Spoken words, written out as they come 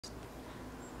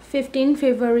15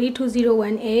 February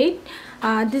 2018.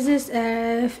 This is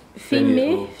a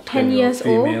female, 10 years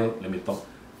old. Let me talk.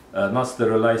 Not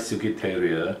sterilized Silkie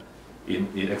Terrier in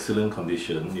excellent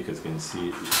condition. You can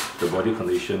see the body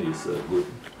condition is good.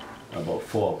 About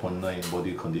 4 upon 9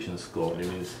 body condition score. That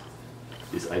means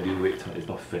it's ideal weight. It's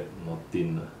not fat, not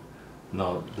thin.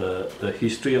 Now the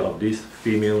history of this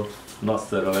female not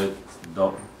sterilized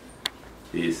dog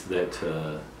is that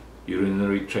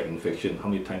urinary tract infection. How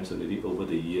many times already over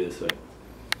the years, right?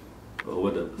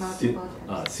 Over the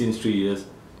since 3 years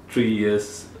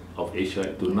of age,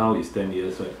 right? To now is 10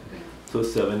 years, right? So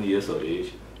 7 years of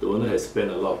age. The owner has spent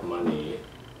a lot of money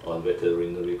on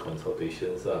veterinary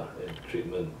consultations and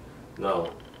treatment.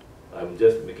 Now, I'm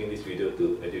just making this video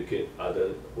to educate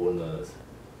other owners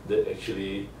that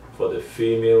actually for the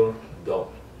female dog,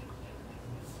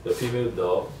 the female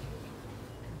dog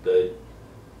that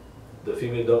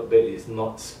is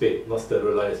not spayed, not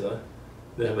sterilized,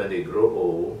 then when they grow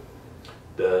old,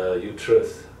 the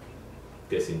uterus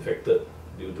gets infected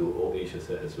due to old age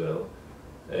as well,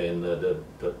 and the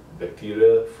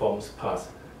bacteria forms pus,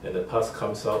 and the pus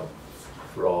comes out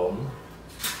from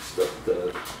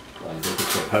the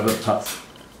private parts.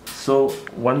 So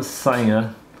one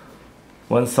sign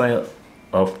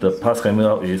of the pus coming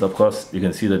out is, of course, you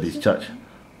can see the discharge.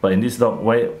 But in this dog,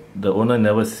 why the owner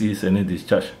never sees any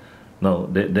discharge? No,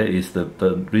 there is the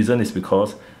reason is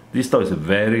because this dog is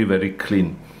very, very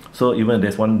clean. So even if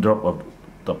there's one drop of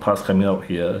the pus coming out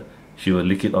here, she will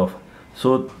lick it off.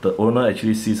 So the owner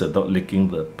actually sees a dog licking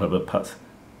the private parts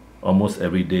almost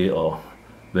every day or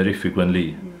very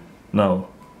frequently. Now,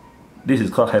 this is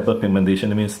called hyperpigmentation.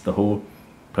 That means the whole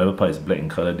private part is black in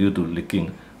color due to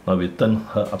licking. Now we turn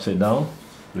her upside down,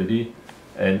 ready,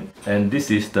 and this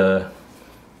is the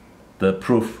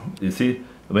proof. You see,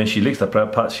 when she licks the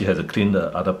private part, she has to clean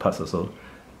the other parts also,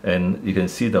 and you can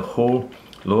see the whole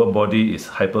lower body is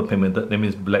hyperpigmented. That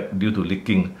means black due to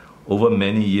licking over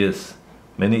many years.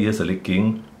 Many years of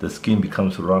licking, the skin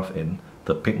becomes rough and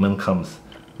the pigment comes.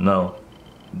 Now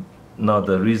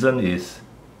the reason is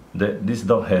that this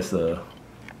dog has a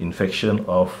infection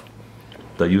of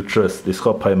the uterus. It's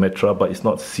called pyometra, but it's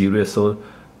not serious,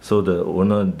 so the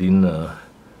owner didn't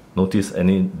notice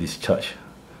any discharge,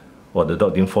 or the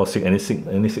dog didn't fall sick, any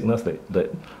sickness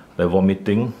like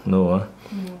vomiting. No.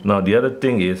 Now the other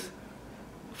thing is,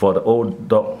 for the old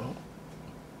dog,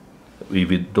 if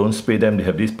you don't spay them, they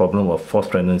have this problem of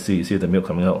forced pregnancy. You see the milk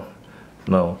coming out.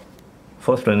 Now,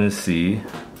 forced pregnancy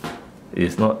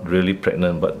is not really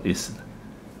pregnant, but it's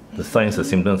the signs and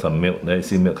symptoms of milk. There you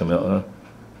see milk coming out.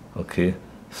 Okay,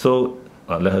 so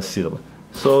let her sit.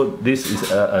 So this is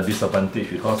a disadvantage,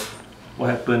 because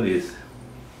what happened is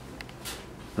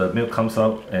the milk comes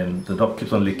out and the dog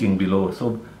keeps on licking below.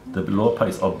 So the lower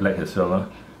part is all black as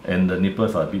well, and the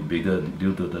nipples are a bit bigger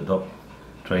due to the dog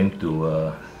trying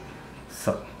to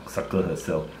suckle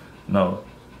herself. Now,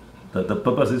 the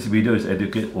purpose of this video is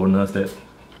educate owners that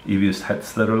if you had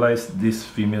sterilized this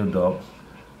female dog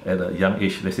at a young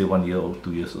age, let's say 1 year old,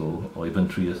 2 years old, or even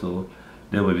 3 years old,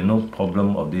 there will be no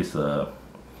problem of this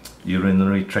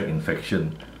urinary tract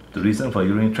infection. The reason for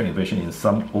urinary tract infection in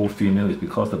some old female is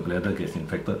because the bladder gets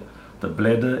infected. The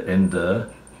bladder and the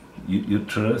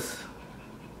uterus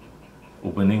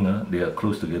opening, they are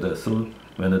close together. So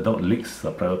when the dog licks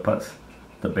the private parts,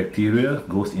 the bacteria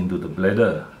goes into the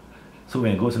bladder. So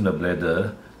when it goes in the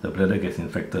bladder gets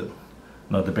infected.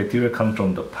 Now the bacteria come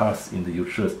from the pus in the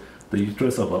uterus. The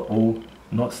uterus of an old,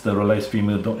 not sterilized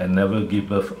female dog and never give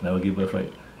birth,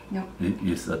 right? No.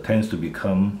 It tends to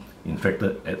become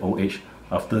infected at old age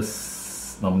after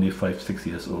normally 5-6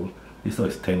 years old. This dog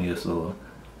is 10 years old.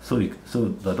 So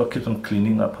the dog keeps on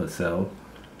cleaning up herself,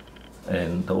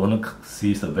 and the owner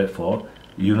sees the vet for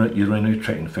urinary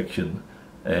tract infection,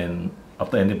 and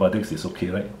after antibiotics it's okay,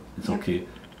 right? It's okay,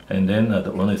 and then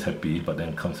the owner is happy, but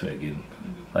then comes back again.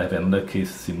 I have another case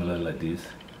similar like this,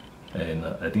 and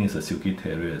I think it's a Silkie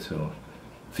Terrier as well,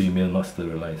 female, not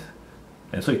sterilized,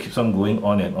 and so it keeps on going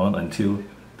on and on until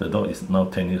the dog is now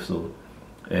 10 years old,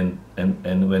 and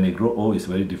when they grow old, it's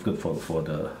very difficult for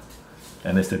the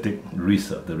anesthetic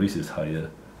risk. The risk is higher,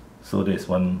 so there's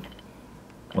one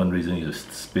reason you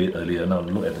spayed earlier. Now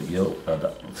look at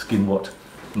the skin wart.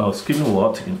 Now skin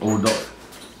wart in old dogs,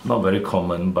 not very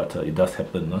common, but it does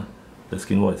happen. The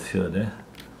skin wart is here, there.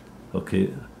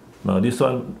 Okay, now this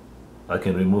one, I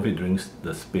can remove it during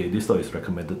the spay. This dog is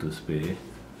recommended to spay.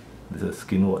 This is a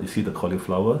skin wart. You see the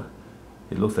cauliflower?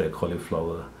 It looks like a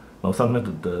cauliflower. Now sometimes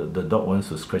the dog wants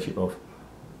to scratch it off,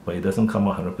 but it doesn't come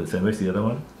out 100%. Where's the other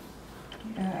one?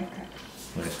 I cut.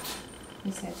 Where?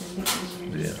 It's at the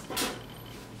leg area. Yeah.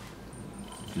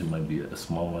 It might be a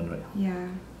small one, right? Yeah.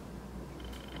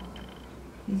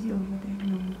 Is it over there?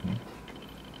 No.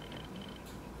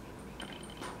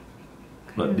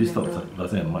 But this dog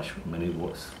doesn't have many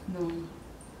warts. No.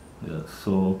 Yeah,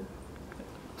 so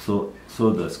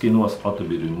the skin warts ought to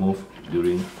be removed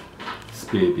during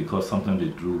spay, because sometimes they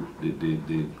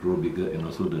grow bigger, and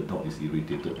also the dog is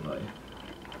irritated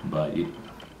by it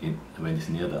when it's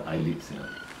near the eyelids. Yeah.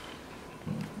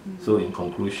 So in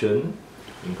conclusion,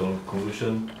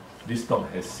 this dog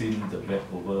has seen the vet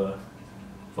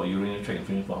for urinary tract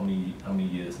infection for how many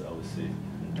years? I would say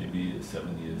maybe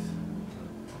 7 years,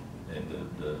 and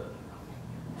the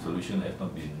solution has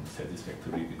not been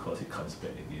satisfactory because it comes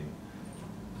back again.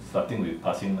 Starting with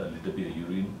passing a little bit of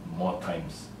urine more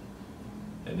times,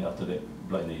 and then after that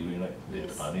blood in the urine, right?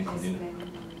 Yes, then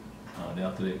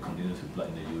after that it continues with blood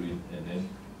in the urine, and then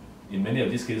in many of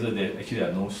these cases there actually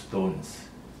are no stones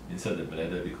inside the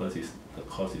bladder, because the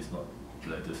cause is not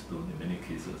bladder stone in many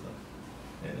cases.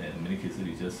 And in many cases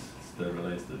we just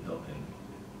sterilize the dog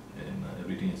and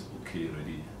everything is okay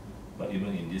already. But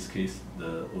even in this case,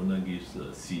 the owner gives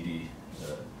a CD,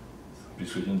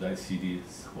 prescription diet CD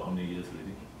for how many years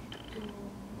already?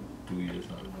 2 years.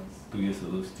 2 years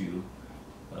ago still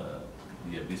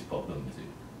we have this problem, you see.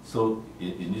 So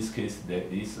in this case there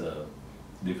is a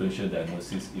differential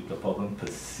diagnosis. If the problem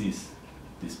persists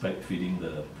despite feeding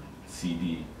the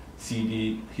CD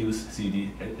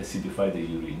acidify the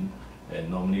urine, and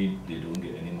normally they don't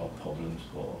get any more problems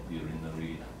for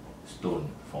urinary stone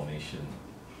formation,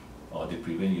 or they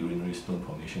prevent urinary stone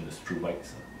formation, the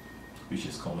struvites, which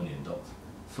is common in dogs.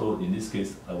 So in this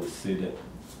case, I would say that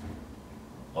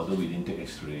although we didn't take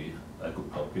X-ray, I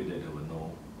could palpate that there were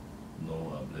no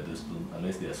bladder stone,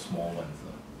 unless they are small ones.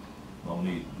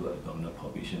 Normally, do abdominal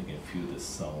palpation, you can feel the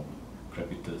sound,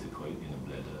 crepitus, they call it, in the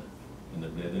bladder. And the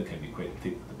bladder can be quite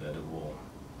thick, the bladder wall.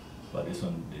 But this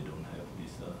one, they don't have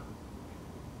this,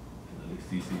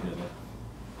 see here,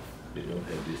 they don't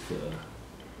have this,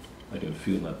 I can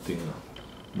feel nothing,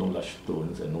 no large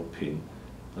stones and no pain.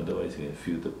 Otherwise, you can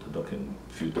feel the dog can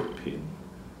feel the pain.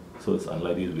 So it's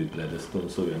unlikely with bladder stone,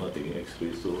 so we're not taking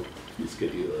X-ray, so we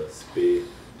schedule a spay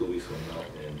 2 weeks from now,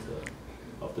 and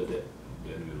after that,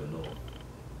 then we will know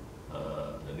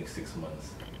the next 6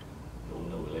 months. The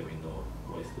owner will let me know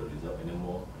what is the result.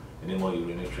 Any more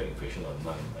urinary tract infection or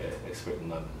none? I expect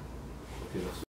none. Okay.